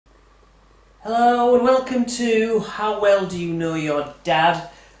Hello and welcome to How Well Do You Know Your Dad?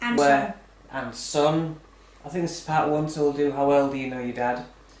 And Son. And Son. I think this is part 1, so we'll do How Well Do You Know Your Dad?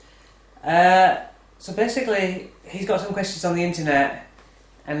 So basically, he's got some questions on the internet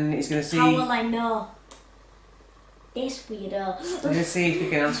and he's going to see... How will I know? This weirdo. He's going to see if he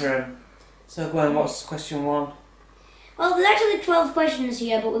can answer them. So go on, what's question 1? Well, there's actually 12 questions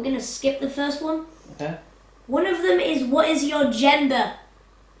here, but we're going to skip the first one. Okay. One of them is, what is your gender?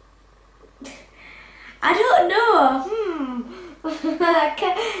 I don't know.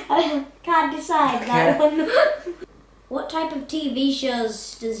 I can't decide that one. What type of TV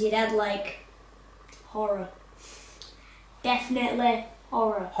shows does your dad like? Horror. Definitely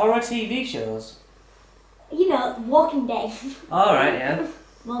horror. Horror TV shows? You know, Walking Dead. Alright, yeah.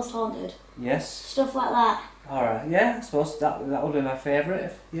 Most Haunted. Yes. Stuff like that. Horror, yeah, I suppose that would be my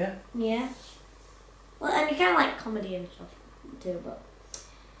favourite, yeah. Yeah. Well, and you kind of like comedy and stuff too, but...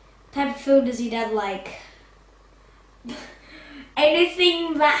 Type of food does your dad like?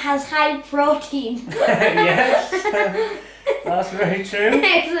 Anything that has high protein. Yes, that's very true.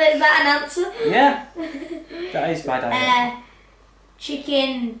 Is that an answer? Yeah, that is my diet.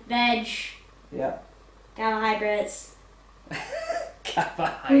 Chicken, veg, Yeah. carbohydrates.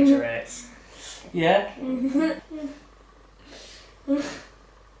 Carbohydrates. Yeah.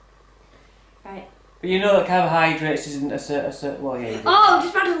 Right. But you know that carbohydrates isn't a certain well, yeah. You do. Oh, I'm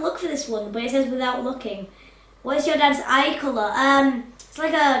just about to look for this one, but it says without looking. What is your dad's eye colour? It's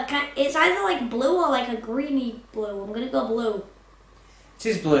like it's either like blue or like a greeny blue. I'm gonna go blue. It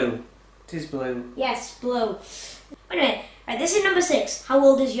is blue. It is blue. Yes, blue. Anyway, right, this is number 6. How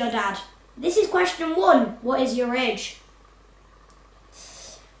old is your dad? This is question 1. What is your age?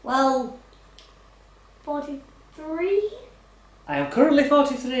 Well, 43? I am currently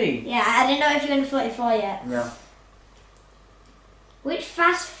 43. Yeah, I didn't know if you're in 44 yet. No. Which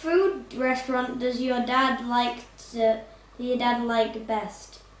fast food restaurant does your dad like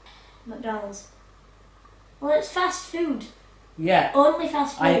best? McDonald's. Well, it's fast food. Yeah. Only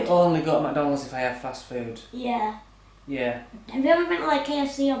fast food. I only go to McDonald's if I have fast food. Yeah. Yeah. Have you ever been to like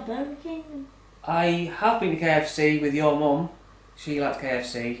KFC or Burger King? I have been to KFC with your mum. She liked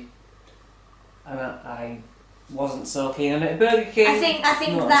KFC. And I wasn't so keen on it. Burger King. I think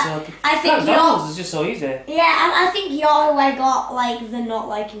McDonald's is just so easy. Yeah, I think you're who I got like the not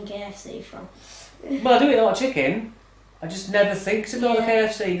liking KFC from. Well, I do eat a lot of chicken. I just never think to go to Yeah.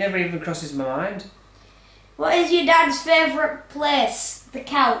 KFC. Never even crosses my mind. What is your dad's favourite place? The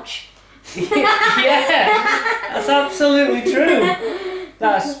couch. Yeah, that's absolutely true.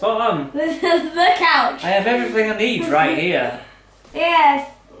 That's spot on. The couch. I have everything I need right here. Yeah,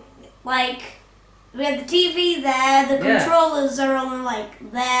 like we have the TV there. The controllers are only like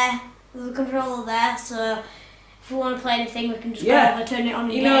there. There's a controller there, so if we want to play anything, we can just go over, turn it on.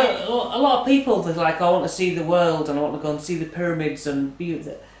 You know, a lot of people are like, I want to see the world and I want to go and see the pyramids and be.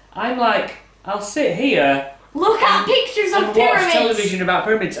 I'm like, I'll sit here. Look at pictures of pyramids. Watch television about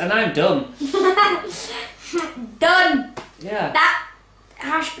pyramids, and I'm done. Done. Yeah. That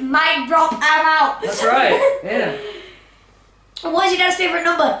mic drop. I'm out. That's right. Yeah. What's your dad's favourite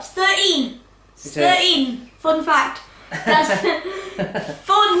number? It's 13. It's 13. Fun fact. That's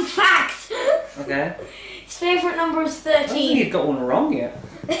fun fact. Okay. His favourite number is 13. I don't think you've got one wrong yet.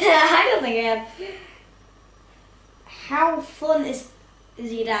 I don't think I have. How fun is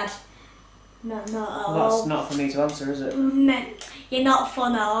your dad? No, not at all. Well, that's not for me to answer, is it? No, you're not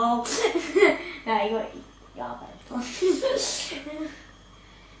fun at all. No, you're very fun.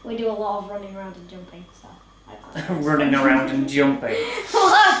 We do a lot of running around and jumping, so I can't. Running around and jumping.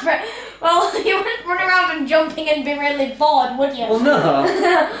 Well, you wouldn't run around and jumping and be really bored, would you? Well, no.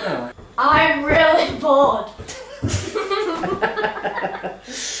 No. I'm really bored. You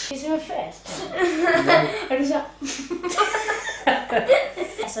see my face? No.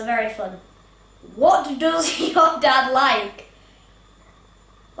 So very fun. What does your dad like?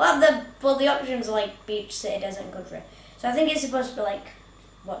 Well, the options are like beach, city, desert, and country. So I think it's supposed to be like,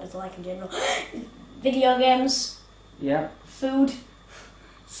 what does he like in general? Video games. Yeah. Food.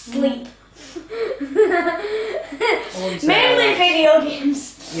 Sleep. Mainly Mainly video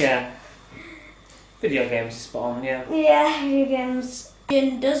games. Yeah. Video games is spot on, yeah. Yeah, video games.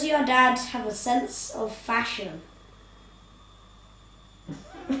 Does your dad have a sense of fashion?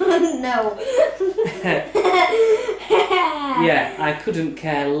 No. Yeah, I couldn't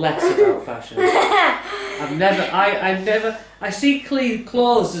care less about fashion. I see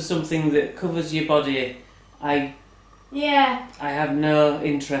clothes as something that covers your body. I have no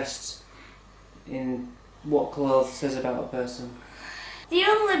interest in what clothes says about a person. The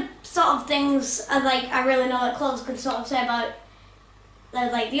only sort of things I really know that clothes could sort of say about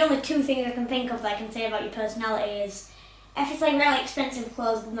like the only two things I can think of that I can say about your personality is if it's like really expensive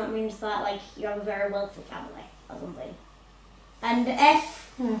clothes, then that means that like you have a very wealthy family or something. And if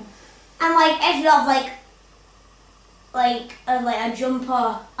if you have like a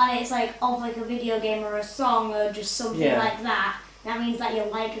jumper and it's like of like a video game or a song or just something like that, that means that you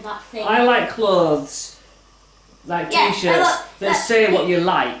like that thing. I like clothes. Like t-shirts that say what you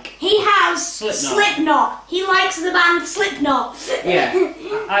like. He has Slipknot. He likes the band Slipknot. Yeah,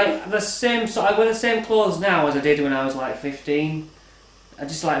 I wear the same clothes now as I did when I was like 15. I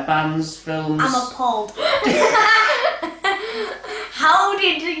just like bands, films. I'm appalled. How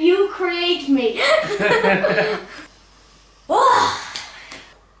did you create me?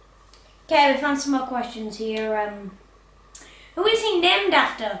 Okay, we found some more questions here. Who is he named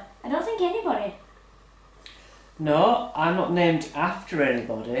after? I don't think anybody. No, I'm not named after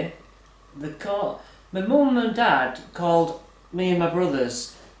anybody. My mum and dad called me and my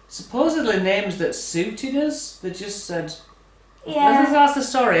brothers supposedly names that suited us. They just said... Yeah. That's the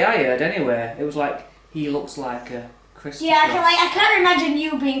story I heard anyway. It was like, he looks like a Christopher. Yeah, I can't imagine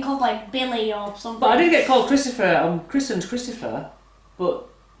you being called like Billy or something. But I didn't get called Christopher. I'm christened Christopher. But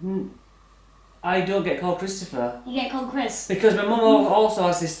I don't get called Christopher. You get called Chris. Because my mum also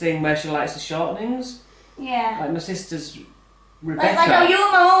has this thing where she likes the shortenings. Yeah. Like my sister's Rebecca. Like you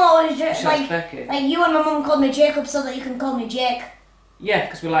and my mum always just like you and my mum called me Jacob so that you can call me Jake. Yeah,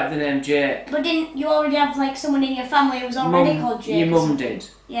 because we like the name Jake. But didn't you already have like someone in your family who was already called Jake? Your mum did.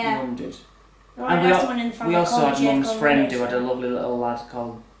 Yeah. Your mum did. And we also had mum's friend who had a lovely little lad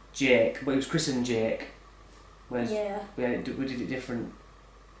called Jake, but he was christened Jake. Whereas we did it different.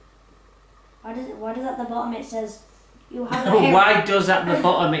 Why does at the bottom it says you have Why does at the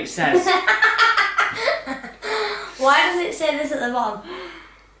bottom it says? Why does it say this at the bottom?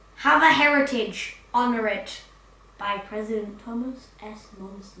 Have a heritage, honour it. By President Thomas S.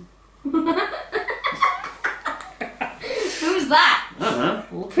 Monson. Who's that? I don't know.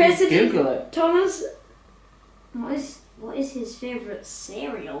 We'll President Google it. Thomas. What is his favourite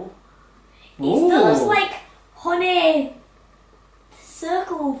cereal? Ooh. It's those like honey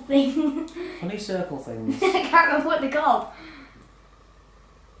circle thing. Honey circle things. I can't remember what they're called.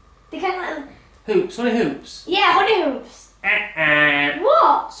 They kind of like hoops. Honey hoops. Yeah, honey hoops.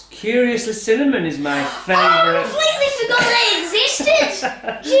 What? Curiously Cinnamon is my favourite. Oh, I completely forgot they existed.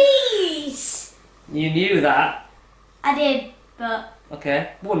 Jeez. You knew that. I did, but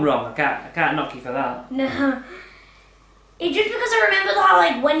okay, one wrong. I can't knock you for that. No. It's just because I remember how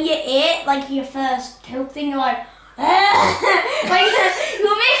like when you ate like your first hoop thing, you're like. Like you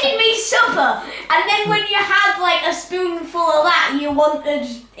were making me supper, and then when you had like a spoonful of that, you wanted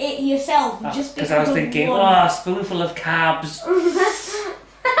it yourself just because I was thinking, a spoonful of carbs.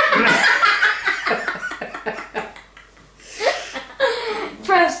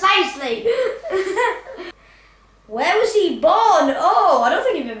 Precisely. Where was he born? Oh, I don't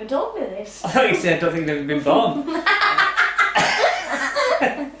think you've ever told me this. I thought you said I don't think they've been born.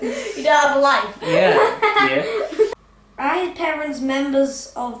 You don't have a life. Yeah. Are his parents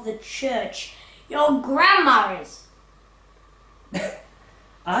members of the church? Your grandma is.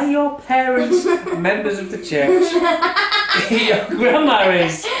 Are your parents members of the church? Your grandma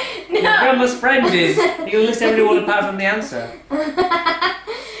is. No. Your grandma's friend is. You'll list everyone apart from the answer.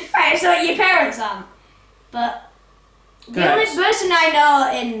 Right, so your parents aren't. But the only person I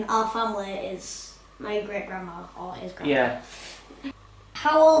know in our family is my great grandma or his grandma. Yeah.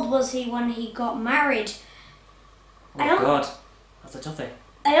 How old was he when he got married? Oh God, that's a toughie.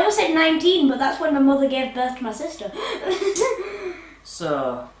 I almost said 19, but that's when my mother gave birth to my sister.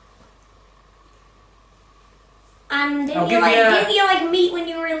 So. And didn't you meet when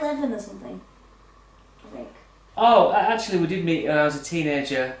you were 11 or something? I think. Oh, actually, we did meet when I was a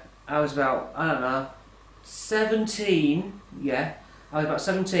teenager. I was about 17. Yeah, I was about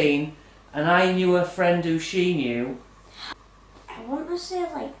 17, and I knew a friend who she knew. I want to say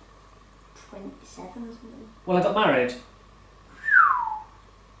like 27 or something. Well, I got married.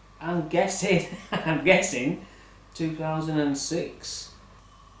 I'm guessing 2006.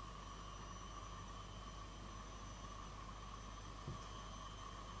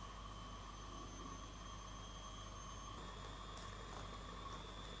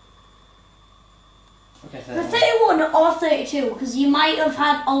 Okay, the 31 or 32, because you might have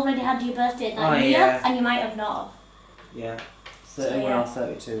already had your birthday that year, and you might have not. Yeah, 31 or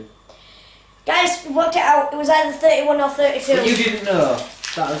 32. Guys, we worked it out. It was either 31 or 32. But you didn't know.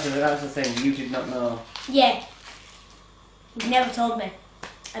 That was the thing. You did not know. Yeah. He never told me.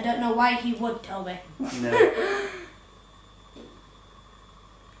 I don't know why he would tell me. No.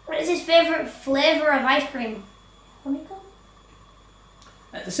 What is his favourite flavour of ice cream? Honeycomb?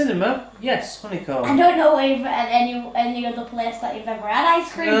 At the cinema, yes, honeycomb. I don't know if at any other place that you've ever had ice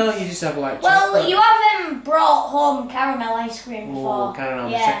cream. No, you just have like Well, chocolate. you haven't brought home caramel ice cream before. Oh, caramel,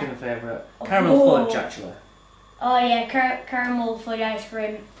 my yeah. second favourite. Caramel Oh. fudge, actually. Oh yeah, caramel fudge ice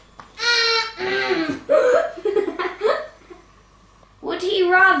cream. Would he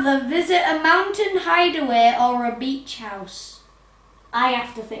rather visit a mountain hideaway or a beach house? I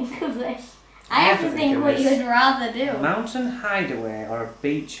have to think of this. I have to think of what this. you'd rather do. A mountain hideaway or a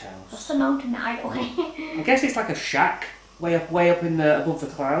beach What's house? a mountain hideaway? I guess it's like a shack way up in the above the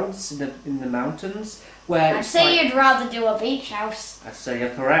clouds in the mountains where I'd it's say like, you'd rather do a beach house. I'd say you're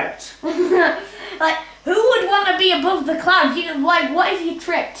correct. Like, who would want to be above the clouds? What if you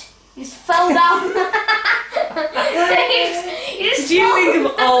tripped? You just fell down. you just Do you think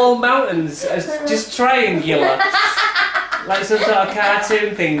of all mountains as just triangular? Like some sort of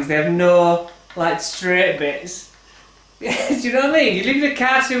cartoon things, they have no like straight bits. Do you know what I mean? You live in a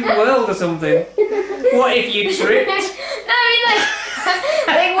cartoon world or something. What if you tripped? No, I mean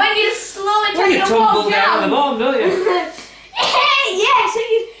like when you slowly Well, try you to tumble walk down at the bottom, don't you? yeah, so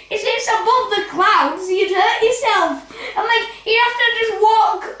if it's above the clouds, you'd hurt yourself. And like, you'd have to just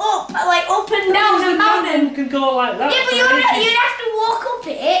walk up and down the mountain. Can go like that. Yeah, but you'd have to walk up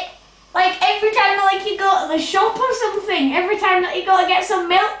it. Like, every time like you go to the shop or something, every time that you go to get some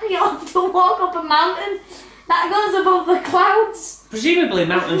milk, you'll have to walk up a mountain. That goes above the clouds. Presumably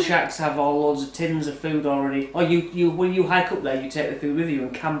mountain shacks have all loads of tins of food already. Or you when you hike up there, you take the food with you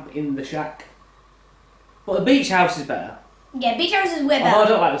and camp in the shack. But a beach house is better. Yeah, beach house is way Although I better.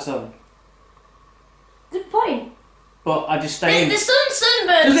 don't like the sun. Good point. But I just stay in. The sun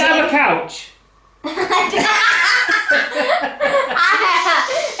sunburns. Does it have a couch?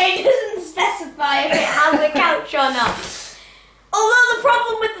 It doesn't specify if it has a couch or not. Although the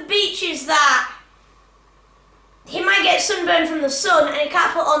problem with the beach is that he might get sunburned from the sun and he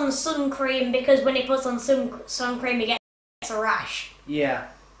can't put on sun cream because when he puts on sun cream he gets a rash. Yeah.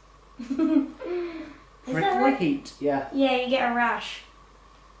 Is that Prickly right? heat. Yeah. Yeah, you get a rash.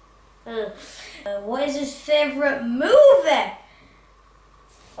 Ugh. What is his favourite movie?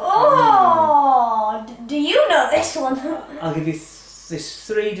 Oh, do you know this one? I'll give you there's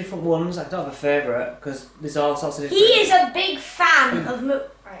 3 different ones. I don't have a favourite because there's all sorts of He different. is a big fan of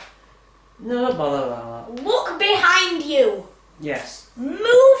Right. No, don't bother about that. Look behind you. Yes.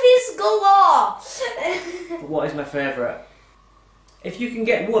 Movies galore. But what is my favourite? If you can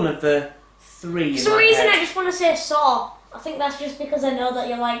get one of the 3 in For some my reason, head. I just want to say Saw. I think that's just because I know that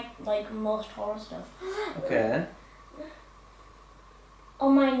you like most horror stuff. Okay. Oh,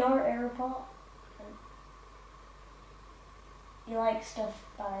 Minority Report. You like stuff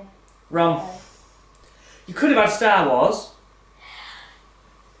by... Wrong. You could have had Star Wars.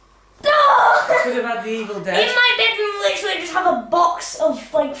 You could have had The Evil In Dead. my bedroom, literally, I just have a box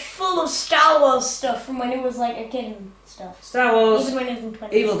of like full of Star Wars stuff from when he was like a kid and stuff. Star Wars, Even when he was in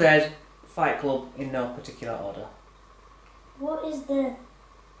 20s. Evil Dead, Fight Club, in no particular order. What is the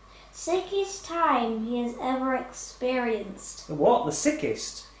sickest time he has ever experienced? The what? The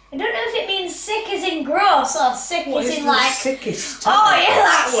sickest? I don't know if it means sick as in gross or sick What as is in the like... sickest time? Oh yeah,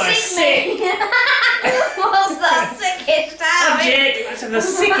 That like was sick me. What's the sickest Oh, time? Jake, that's the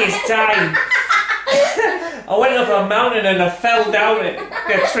sickest time. I went up a mountain and I fell down it.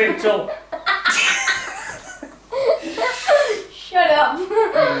 I tripped up. Shut up.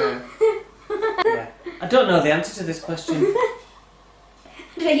 Yeah. I don't know the answer to this question. I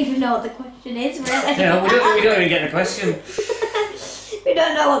don't even know what the question is, really. No, we don't even get the question. We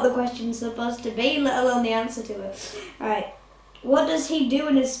don't know what the question's supposed to be, let alone the answer to it. Alright. What does he do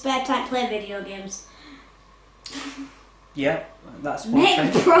in his spare time? Play video games. Yeah, that's one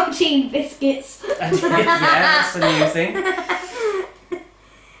Make thing. protein biscuits. Yeah, that's a new thing.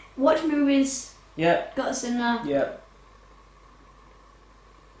 Watch movies. Yep, Go to cinema. yep.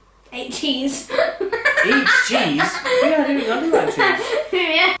 Eat cheese. Eat cheese? Yeah, I do like cheese.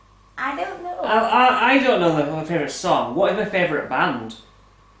 Yeah. I don't know. I don't know my favourite song. What is my favourite band?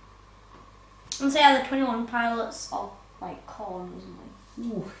 I'm say either 21 Pilots or like Korn or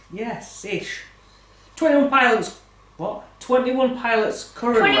something. Ooh, yes-ish. 21 Pilots. What? 21 Pilots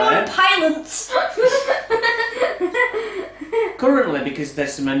currently. 21 Pilots. Currently, because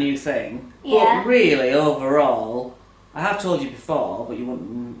there's some a new thing. Yeah. But really, overall, I have told you before, but you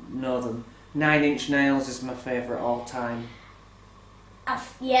wouldn't know them. 9 Inch Nails is my favourite all time.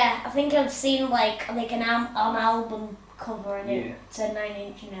 Yeah, I think I've seen like an album cover and Yeah. it said 9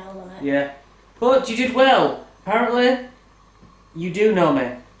 Inch Nails on it. Yeah. But you did well. Apparently, you do know me.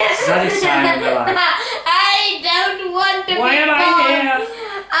 Satisfying in my life. I don't want to Why be am I born. here?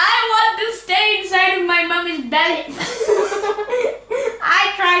 I want to stay inside of my mommy's belly. I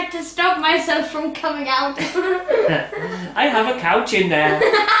tried to stop myself from coming out. I have a couch in there.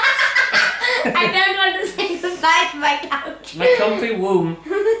 I don't want to say goodbye to my couch. My comfy womb.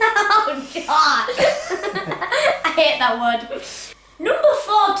 Oh, God. I hate that word. Number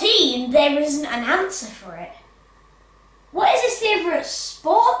 14, there isn't an answer for it. What is his favourite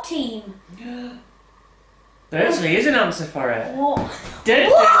sport team? There actually is an answer for it. What? Dun,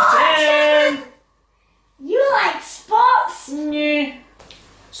 What? dun, dun. You like sports? Yeah.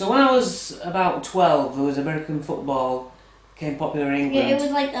 So when I was about 12, there was American football became popular in England. Yeah, it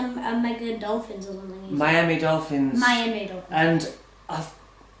was like a Mega Dolphins or something. Miami Dolphins. Miami Dolphins. And,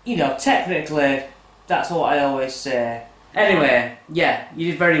 you know, technically, that's what I always say. Anyway, yeah,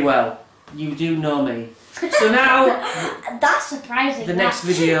 you did very well. You do know me. So now, that's surprising. the next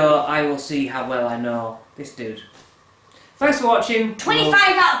video, I will see how well I know this dude. Thanks for watching. 25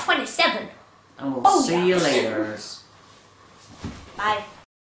 out of 27. And we'll see you later. Bye.